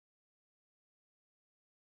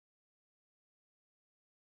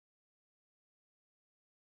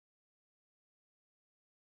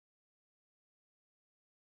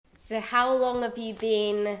So how long have you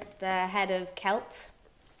been the head of CELT?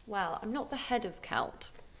 Well, I'm not the head of CELT,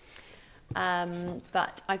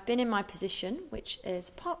 but I've been in my position, which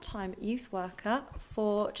is part-time youth worker,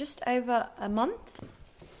 for just over a month.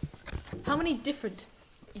 How many different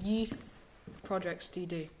youth projects do you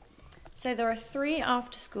do? So there are 3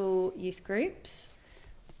 after-school youth groups.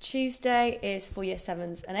 Tuesday is for Year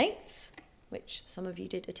 7s and 8s, which some of you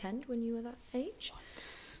did attend when you were that age,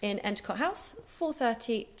 in Endacott House,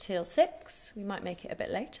 4:30 till 6. We might make it a bit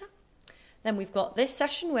later. Then we've got this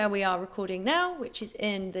session where we are recording now, which is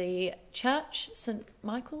in the church, St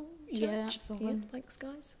Michael Church. Yeah, that's the one. Thanks,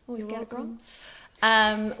 guys. Always You're get welcome. it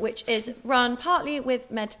wrong. Which is run partly with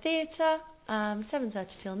MED Theatre,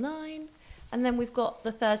 7:30 till 9. And then we've got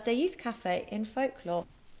the Thursday Youth Cafe in Folklore.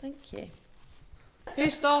 Thank you. Who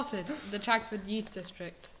started the Chagford Youth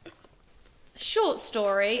District? Short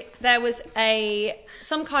story, there was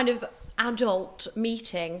some kind of adult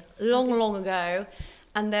meeting long ago,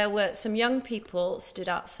 and there were some young people stood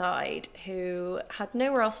outside who had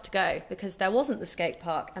nowhere else to go because there wasn't the skate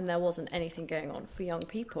park and there wasn't anything going on for young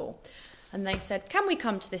people. And they said, can we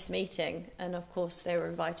come to this meeting? And of course they were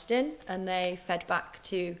invited in, and they fed back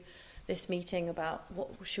to this meeting about what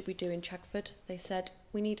should we do in Chagford. They said,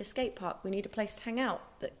 we need a skate park, we need a place to hang out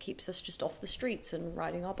that keeps us just off the streets and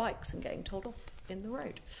riding our bikes and getting told off in the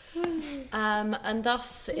road. And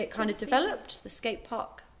thus it kind of developed. The skate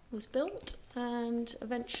park was built, and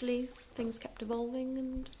eventually things kept evolving,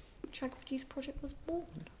 and Chagford Youth Project was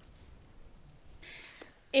born.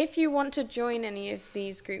 If you want to join any of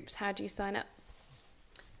these groups, how do you sign up?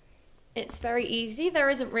 It's very easy. There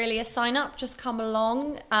isn't really a sign up, just come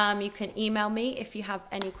along. You can email me if you have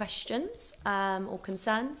any questions or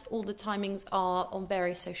concerns. All the timings are on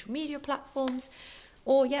various social media platforms.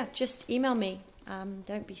 Or just email me.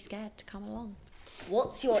 Don't be scared to come along.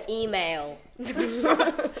 What's your email?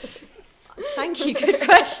 Thank you, good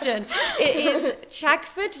question. It is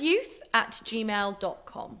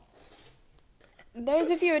chagfordyouth@gmail.com.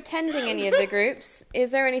 Those of you attending any of the groups,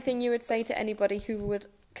 is there anything you would say to anybody who would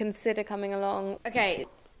consider coming along? Okay,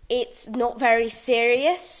 it's not very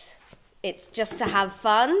serious. It's just to have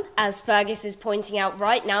fun, as Fergus is pointing out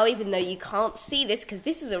right now, even though you can't see this because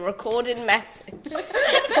this is a recorded message.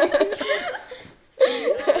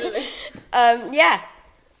 Yeah.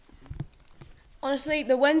 Honestly,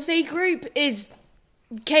 the Wednesday group is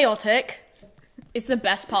chaotic. It's the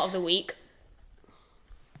best part of the week.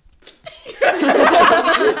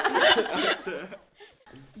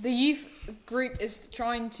 The youth group is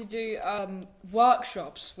trying to do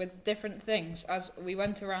workshops with different things, as we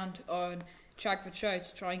went around on Chagford Show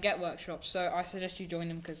to try and get workshops. So I suggest you join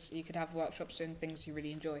them because you could have workshops doing things you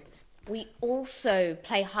really enjoy. We also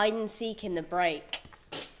play hide and seek in the break.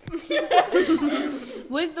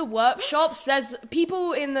 With the workshops, there's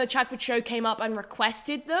people in the Chagford Show came up and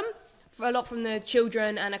requested them, for a lot from the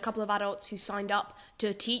children and a couple of adults who signed up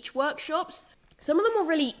to teach workshops. Some of them were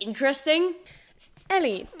really interesting.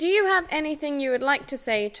 Ellie, do you have anything you would like to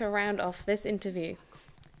say to round off this interview?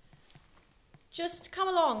 Just come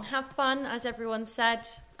along, have fun, as everyone said.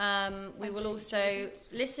 We will also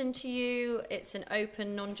listen to you. It's an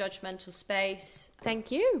open, non-judgmental space.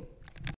 Thank you.